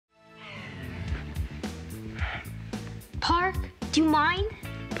Park, do you mind?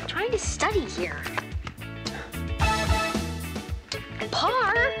 I'm trying to study here.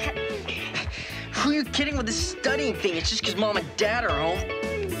 Park! Who are you kidding with this studying thing? It's just because Mom and Dad are home.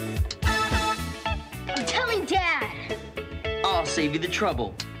 I'm telling Dad. I'll save you the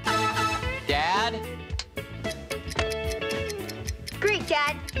trouble. Dad? Great,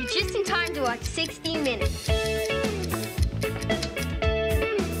 Dad. You're just in time to watch 60 Minutes.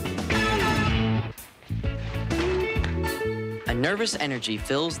 A nervous energy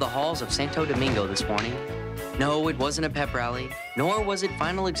fills the halls of Santo Domingo this morning. No, it wasn't a pep rally, nor was it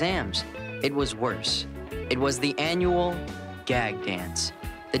final exams. It was worse. It was the annual G.A.G dance.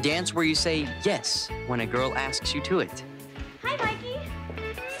 The dance where you say yes when a girl asks you to it. Hi, Mikey.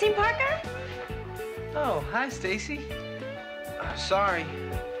 Seen Parker? Oh, hi, Stacy. Sorry.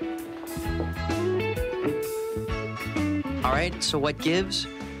 All right, so what gives?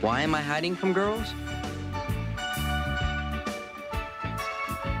 Why am I hiding from girls?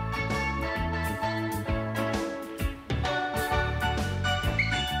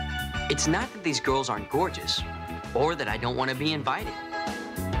 It's not that these girls aren't gorgeous, or that I don't want to be invited.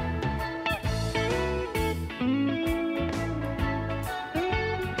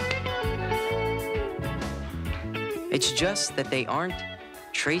 It's just that they aren't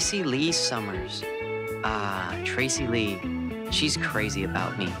Tracy Lee Summers. Ah, Tracy Lee. She's crazy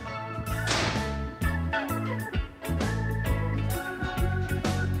about me.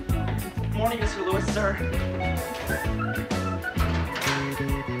 Good morning, Mr. Lewis, sir.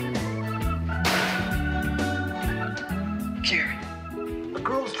 Jerry. A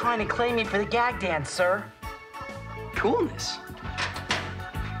girl's trying to claim me for the G.A.G dance, sir. Coolness.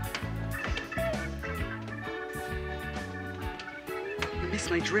 You missed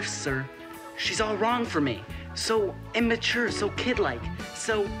my drift, sir. She's all wrong for me. So immature, so kid-like,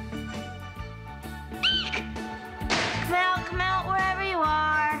 so... Come out wherever you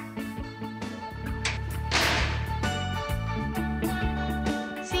are.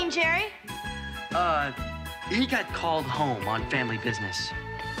 Seen Jerry? He got called home on family business.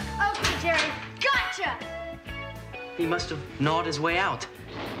 Okay, Jerry. Gotcha! He must have gnawed his way out.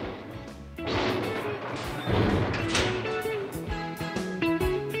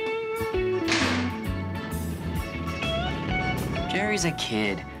 Jerry's a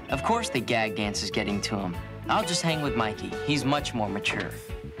kid. Of course the G.A.G dance is getting to him. I'll just hang with Mikey. He's much more mature.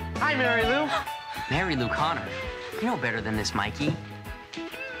 Hi, Mary Lou. Mary Lou Connor. You know better than this, Mikey.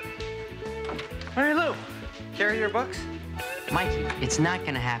 Mary Lou, carry your books? Mikey, it's not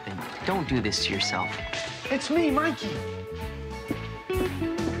gonna happen. Don't do this to yourself. It's me, Mikey.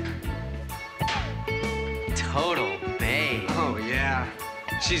 Total babe. Oh, yeah.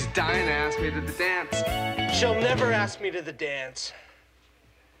 She's dying to ask me to the dance. She'll never ask me to the dance.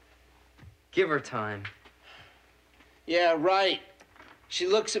 Give her time. Yeah, right. She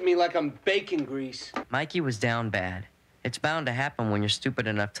looks at me like I'm bacon grease. Mikey was down bad. It's bound to happen when you're stupid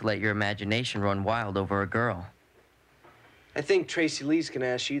enough to let your imagination run wild over a girl. I think Tracy Lee's gonna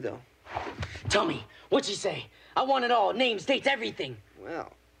ask you, though. Tell me, what'd she say? I want it all. Names, dates, everything.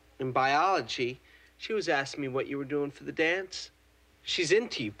 Well, in biology, she was asking me what you were doing for the dance. She's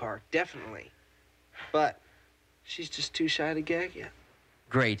into you, Park, definitely. But she's just too shy to gag yet.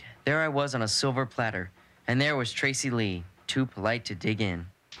 Great. There I was on a silver platter. And there was Tracy Lee, too polite to dig in.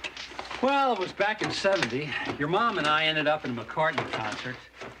 Well, it was back in '70. Your mom and I ended up in a McCartney concert.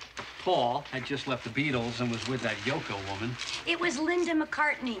 Paul had just left the Beatles and was with that Yoko woman. It was Linda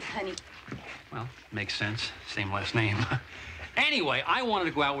McCartney, honey. Well, makes sense. Same last name. Anyway, I wanted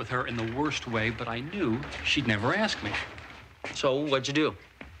to go out with her in the worst way, but I knew she'd never ask me. So, what'd you do?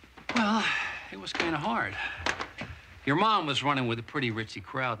 Well, it was kind of hard. Your mom was running with a pretty ritzy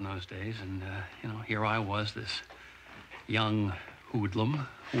crowd in those days, and, you know, here I was, this young hoodlum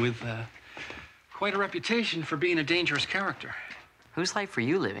with quite a reputation for being a dangerous character. Whose life were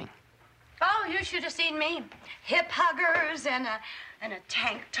you living? Oh, you should have seen me. Hip huggers and a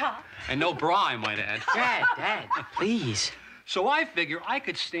tank top. And no bra, I might add. Dad, please. So I figure I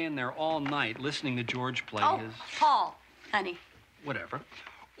could stand there all night listening to George play his... Paul, honey. Whatever.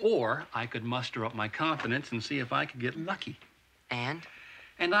 Or I could muster up my confidence and see if I could get lucky. And?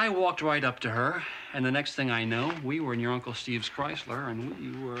 And I walked right up to her, and the next thing I know, we were in your Uncle Steve's Chrysler, and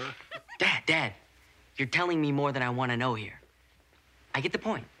we were... Dad, you're telling me more than I want to know here. I get the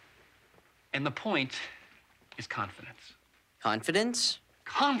point. And the point is confidence. Confidence?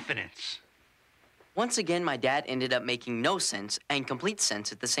 Confidence! Once again, my dad ended up making no sense and complete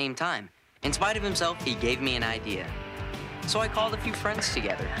sense at the same time. In spite of himself, he gave me an idea. So I called a few friends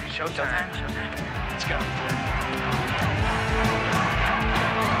together. Showtime. Let's go.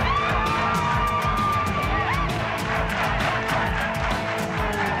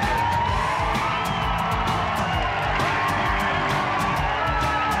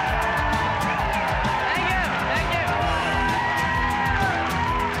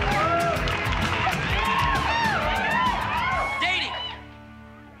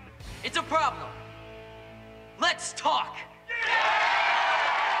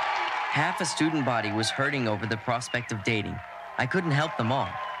 a student body was hurting over the prospect of dating, I couldn't help them all.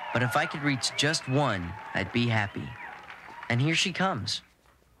 But if I could reach just one, I'd be happy. And here she comes.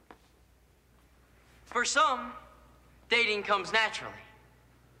 For some, dating comes naturally.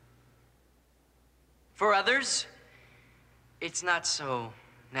 For others, it's not so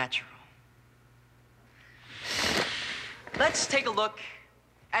natural. Let's take a look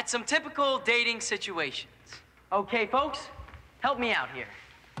at some typical dating situations. Okay, folks, help me out here.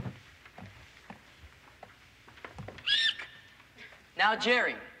 Now,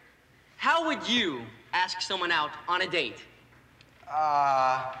 Jerry, how would you ask someone out on a date?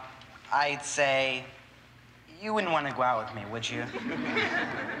 I'd say you wouldn't want to go out with me, would you?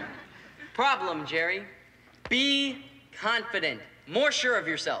 Problem, Jerry. Be confident. More sure of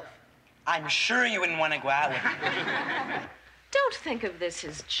yourself. I'm sure you wouldn't want to go out with me. Don't think of this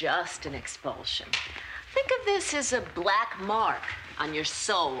as just an expulsion. Think of this as a black mark on your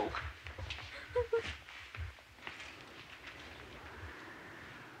soul.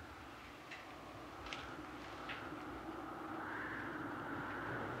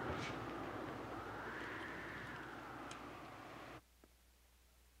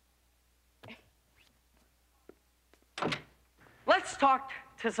 Let's talk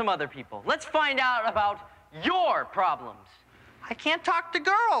to some other people. Let's find out about your problems. I can't talk to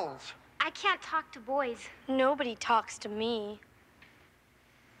girls. I can't talk to boys. Nobody talks to me.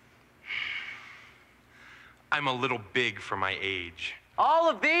 I'm a little big for my age. All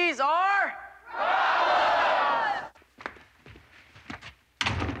of these are...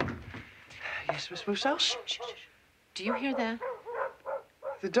 Yes, Miss Musso? Do you hear that?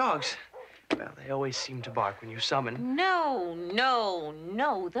 The dogs. Well, they always seem to bark when you summon. No, no,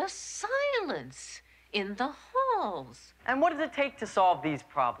 no. The silence in the halls. And what does it take to solve these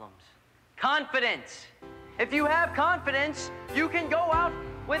problems? Confidence. If you have confidence, you can go out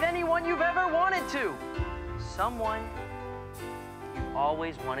with anyone you've ever wanted to. Someone you've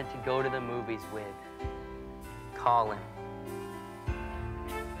always wanted to go to the movies with. Call him.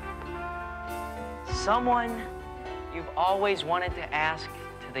 Someone you've always wanted to ask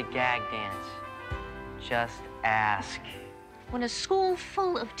to the gag dance. Just ask. When a school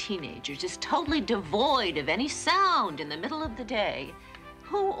full of teenagers is totally devoid of any sound in the middle of the day,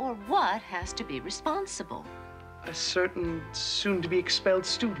 who or what has to be responsible? A certain soon-to-be expelled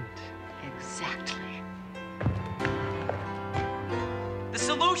student. Exactly. The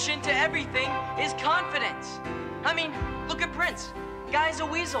solution to everything is confidence. I mean, look at Prince. Guy's a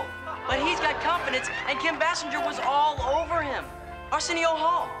weasel, but he's got confidence, and Kim Basinger was all over him. Arsenio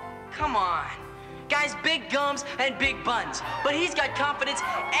Hall, come on. Guy's big gums and big buns, but he's got confidence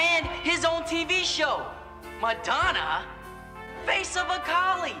and his own TV show. Madonna, face of a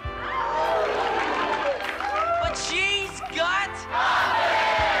collie. But she's got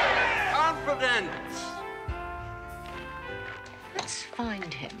Confidence! Let's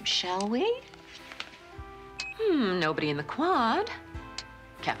find him, shall we? Nobody in the quad.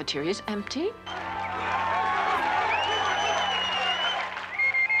 Cafeteria's empty.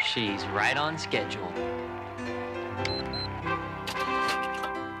 She's right on schedule.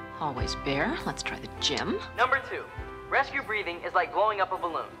 Hallway's bare. Let's try the gym. Number 2, rescue breathing is like blowing up a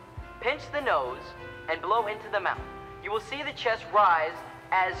balloon. Pinch the nose and blow into the mouth. You will see the chest rise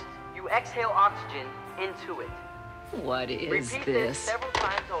as you exhale oxygen into it. What is Repeat this? several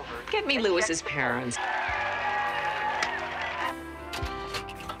times over. Get me and Lewis's check the parents.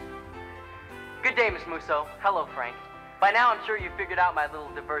 Good day, Miss Musso. Hello, Frank. By now, I'm sure you've figured out my little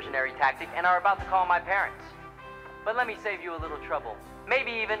diversionary tactic and are about to call my parents. But let me save you a little trouble,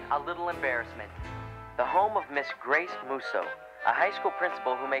 maybe even a little embarrassment. The home of Miss Grace Musso, a high school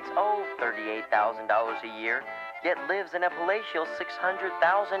principal who makes, $38,000 a year, yet lives in a palatial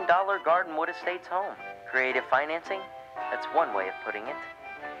 $600,000 Gardenwood Estates home. Creative financing? That's one way of putting it.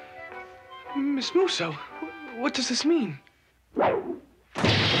 Miss Musso, what does this mean?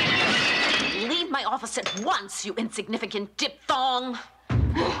 Leave my office at once, you insignificant diphthong.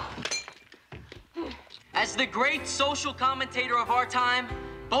 As the great social commentator of our time,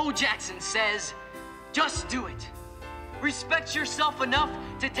 Bo Jackson says, just do it. Respect yourself enough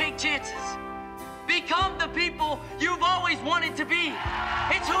to take chances. Become the people you've always wanted to be.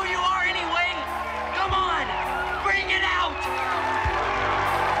 It's who you are anyway. Come on, bring it out.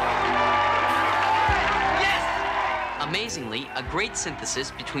 Yes! Amazingly, a great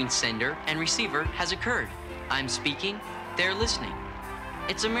synthesis between sender and receiver has occurred. I'm speaking, they're listening.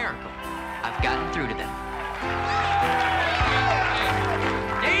 It's a miracle. I've gotten through to them.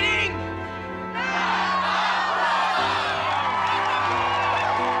 Dating!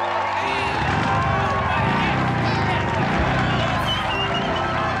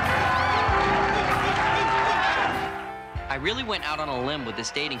 really went out on a limb with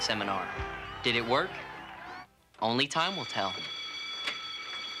this dating seminar. Did it work? Only time will tell.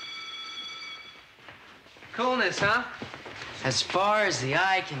 Coolness, huh? As far as the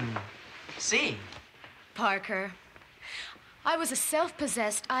eye can see. Parker, I was a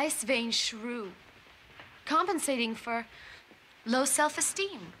self-possessed ice vein shrew, compensating for low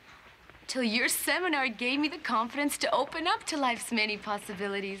self-esteem, till your seminar gave me the confidence to open up to life's many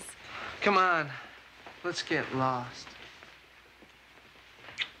possibilities. Come on, let's get lost.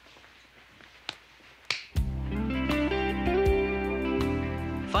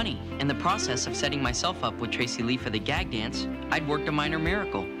 Funny, in the process of setting myself up with Tracy Lee for the gag dance, I'd worked a minor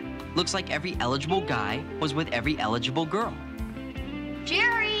miracle. Looks like every eligible guy was with every eligible girl.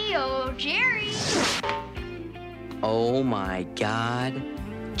 Jerry, oh, Jerry. Oh my God.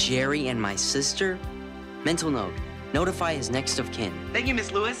 Jerry and my sister? Mental note, notify his next of kin. Thank you,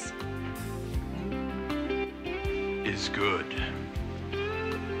 Miss Lewis. Is good.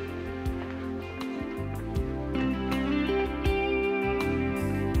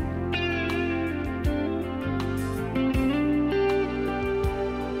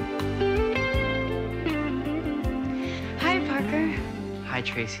 Hi, Parker. Hi,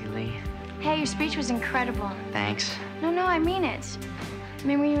 Tracy Lee. Hey, your speech was incredible. Thanks. No, I mean it. I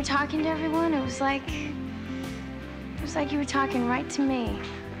mean, when you were talking to everyone, it was like you were talking right to me.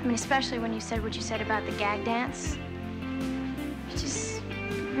 I mean, especially when you said what you said about the gag dance. It just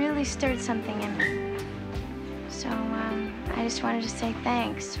really stirred something in me. So, I just wanted to say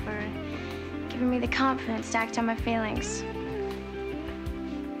thanks for giving me the confidence to act on my feelings.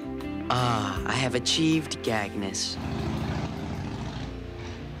 Ah, I have achieved gagness.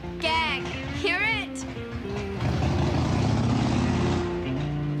 Gag, hear it?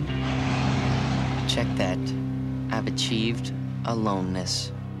 Check that. I've achieved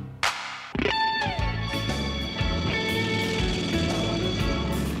aloneness.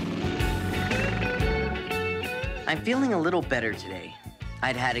 I'm feeling a little better today.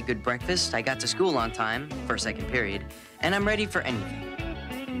 I'd had a good breakfast, I got to school on time, for second period, and I'm ready for anything.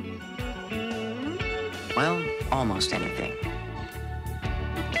 Well, almost anything.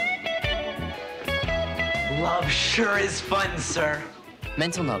 Love sure is fun, sir.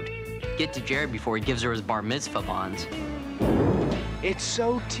 Mental note, get to Jerry before he gives her his bar mitzvah bonds. It's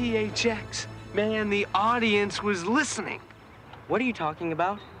so THX. Man, the audience was listening. What are you talking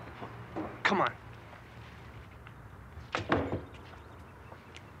about? Come on.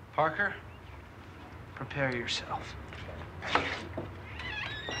 Parker, prepare yourself.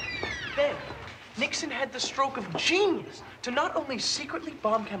 Ben, Nixon had the stroke of genius to not only secretly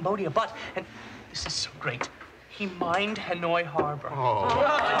bomb Cambodia, but, and this is so great, he mined Hanoi Harbor. Oh.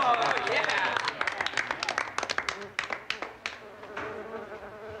 Yeah.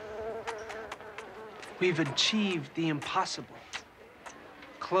 We've achieved the impossible.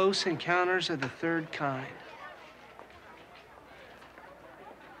 Close encounters of the third kind.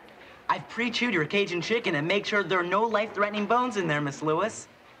 I've pre-chewed your Cajun chicken and make sure there are no life-threatening bones in there, Miss Lewis.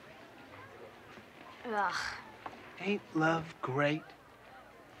 Ugh. Ain't love great?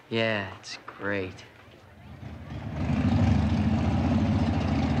 Yeah, it's great.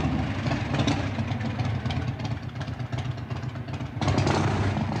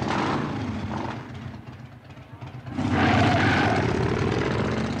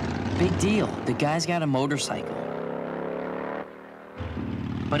 Big deal. The guy's got a motorcycle.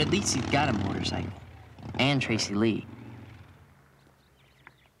 But at least he's got a motorcycle. And Tracy Lee.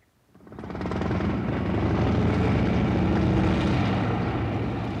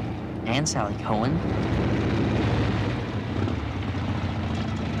 And Sally Cohen.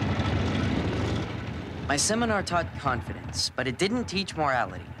 My seminar taught confidence, but it didn't teach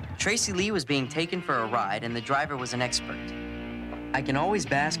morality. Tracy Lee was being taken for a ride, and the driver was an expert. I can always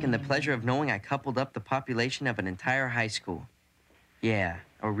bask in the pleasure of knowing I coupled up the population of an entire high school. Yeah,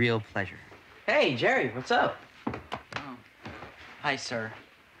 a real pleasure. Hey, Jerry, what's up? Oh. Hi, sir.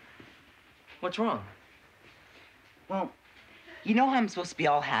 What's wrong? Well, you know how I'm supposed to be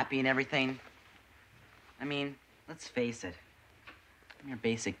all happy and everything? I mean, let's face it. I'm your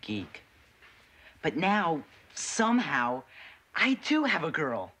basic geek. But now, somehow, I too have a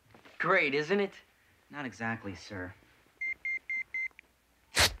girl. Great, isn't it? Not exactly, sir.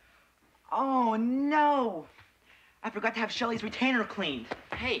 Oh, no! I forgot to have Shelly's retainer cleaned.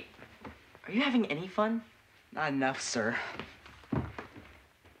 Hey, are you having any fun? Not enough, sir.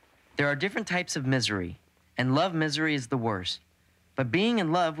 There are different types of misery, and love misery is the worst. But being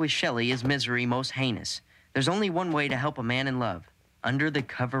in love with Shelly is misery most heinous. There's only one way to help a man in love, under the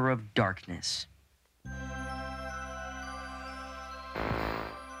cover of darkness.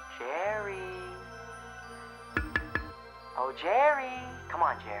 Jerry. Oh, Oh, Jerry. Come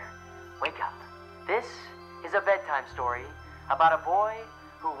on, Jer. Wake up. This is a bedtime story about a boy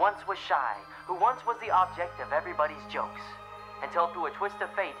who once was shy, who once was the object of everybody's jokes, until through a twist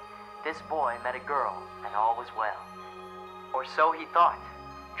of fate, this boy met a girl and all was well. Or so he thought.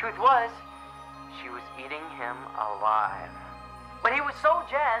 Truth was, she was eating him alive. But he was so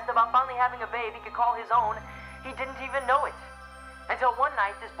jazzed about finally having a babe he could call his own, he didn't even know it. Until one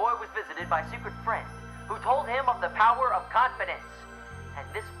night, this boy was visited by a secret friend who told him of the power of confidence. And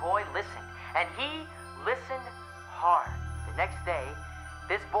this boy listened, and he listened hard. The next day,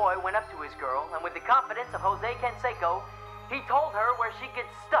 this boy went up to his girl, and with the confidence of Jose Canseco, he told her where she could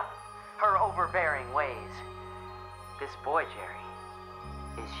stuff her overbearing ways. This boy,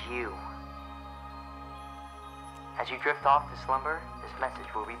 Jerry, is you. As you drift off to slumber, this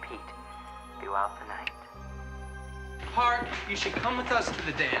message will repeat throughout the night. Park, you should come with us to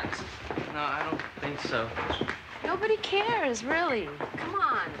the dance. No, I don't think so. Nobody cares, really. Come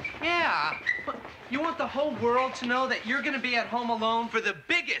on. Yeah, but you want the whole world to know that you're gonna be at home alone for the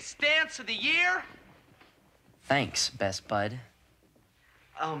biggest dance of the year? Thanks, best bud.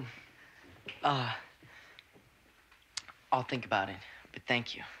 I'll think about it, but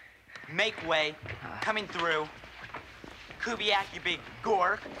thank you. Make way. Coming through. Kubiak, you big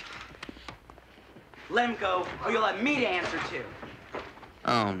gork. Let him go, or you'll have me to answer to.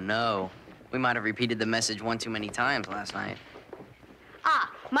 Oh, no. We might have repeated the message one too many times last night.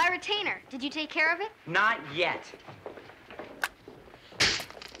 Ah, my retainer. Did you take care of it? Not yet.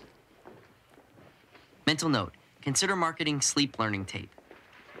 Mental note. Consider marketing sleep learning tape.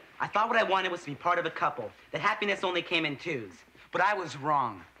 I thought what I wanted was to be part of a couple, that happiness only came in twos. But I was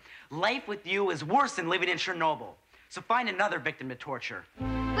wrong. Life with you is worse than living in Chernobyl. So find another victim to torture.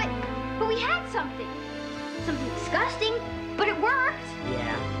 But we had something. Something disgusting, but it worked.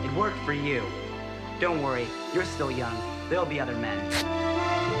 Yeah, it worked for you. Don't worry, you're still young. There'll be other men.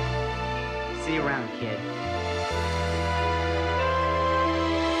 See you around, kid.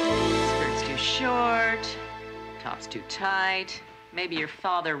 Skirt's too short, top's too tight. Maybe your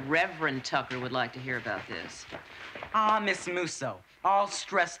father, Reverend Tucker, would like to hear about this. Ah, Miss Musso, all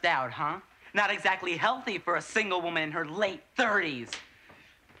stressed out, huh? Not exactly healthy for a single woman in her late 30s.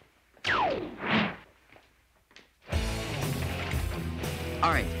 All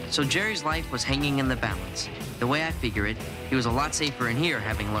right, so Jerry's life was hanging in the balance. The way I figure it, he was a lot safer in here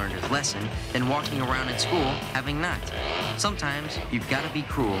having learned his lesson than walking around in school having not. Sometimes you've got to be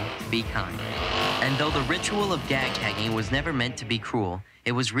cruel to be kind. And though the ritual of gag hanging was never meant to be cruel,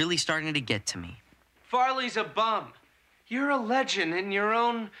 it was really starting to get to me. Farley's a bum. You're a legend in your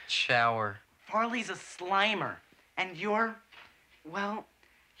own... Shower. Farley's a slimer, and you're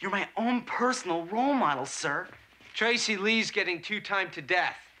my own personal role model, sir. Tracy Lee's getting two-timed to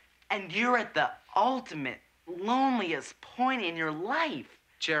death. And you're at the ultimate, loneliest point in your life.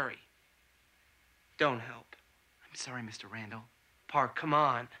 Jerry, don't help. I'm sorry, Mr. Randall. Park, come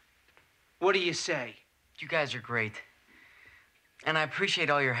on. What do you say? You guys are great. And I appreciate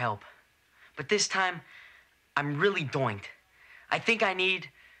all your help. But this time, I'm really doinked. I think I need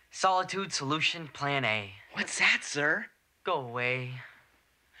Solitude Solution Plan A. What's that, sir? Go away.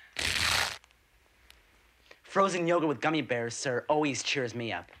 Frozen yogurt with gummy bears, sir, always cheers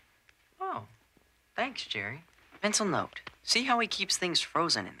me up. Oh, thanks, Jerry. Mental note. See how he keeps things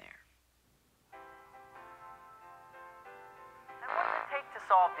frozen in there. And what does it take to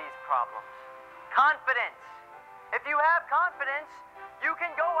solve these problems? Confidence. If you have confidence, you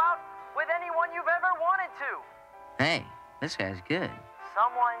can go out with anyone you've ever wanted to. Hey, this guy's good.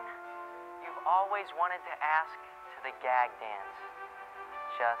 Someone you've always wanted to ask to the gag dance.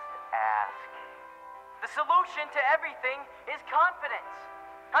 Just ask. The solution to everything is confidence.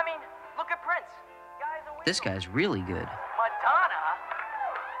 I mean, look at Prince. This guy's really good. Madonna?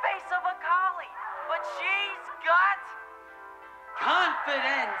 Face of a collie. But she's got...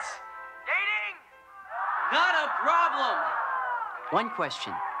 Confidence! dating! Not a problem! One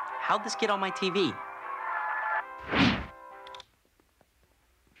question. How'd this get on my TV?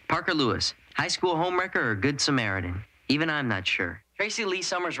 Parker Lewis, high school homewrecker or good Samaritan? Even I'm not sure. Tracy Lee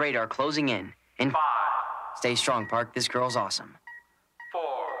Summers' radar closing in. In 5. Stay strong, Park. This girl's awesome. 4.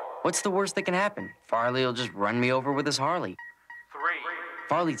 What's the worst that can happen? Farley will just run me over with his Harley. 3.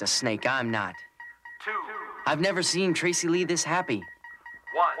 Farley's a snake. I'm not. 2. I've never seen Tracy Lee this happy.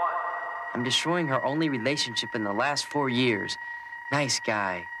 1. I'm destroying her only relationship in the last 4 years. Nice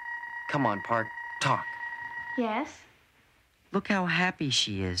guy. Come on, Park. Talk. Yes? Look how happy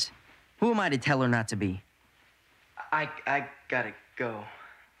she is. Who am I to tell her not to be? I gotta go.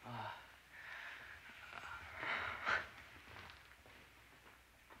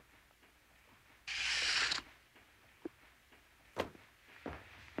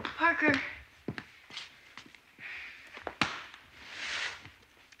 Parker.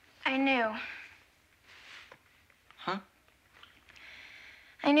 I knew. Huh?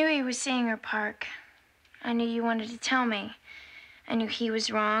 I knew he was seeing her, Park. I knew you wanted to tell me. I knew he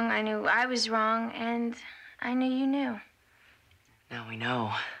was wrong. I knew I was wrong. And I knew you knew. Now we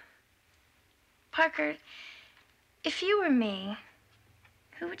know. Parker, if you were me,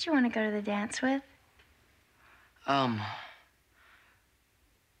 who would you want to go to the dance with?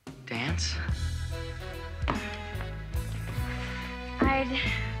 Dance? I'd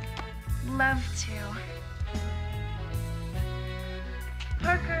love to.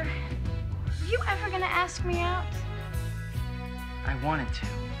 Parker, were you ever gonna ask me out? I wanted to.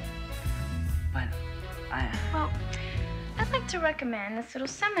 But Well, I'd like to recommend this little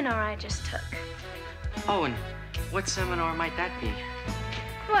seminar I just took. Oh, and what seminar might that be?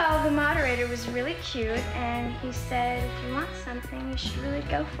 Well, the moderator was really cute, and he said if you want something, you should really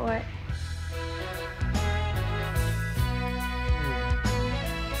go for it.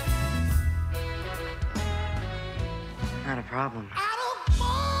 Not a problem.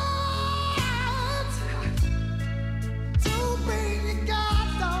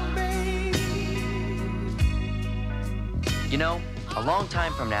 You know, a long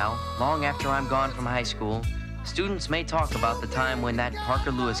time from now, long after I'm gone from high school, students may talk about the time when that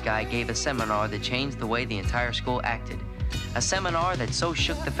Parker Lewis guy gave a seminar that changed the way the entire school acted. A seminar that so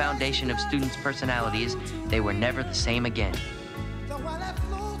shook the foundation of students' personalities, they were never the same again.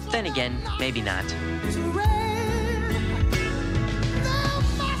 Then again, maybe not.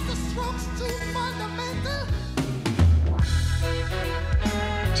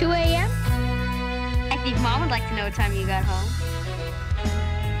 2 a.m.? I think Mom would like to know what time you got home.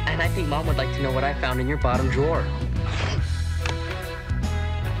 And I think Mom would like to know what I found in your bottom drawer.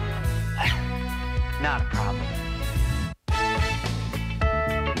 Not a problem.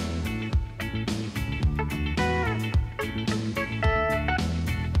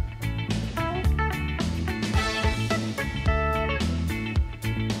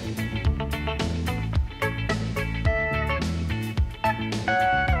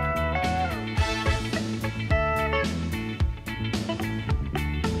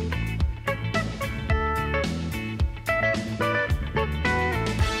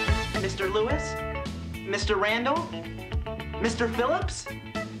 Mr. Randall? Mr. Phillips?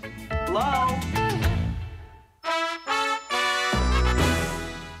 Hello?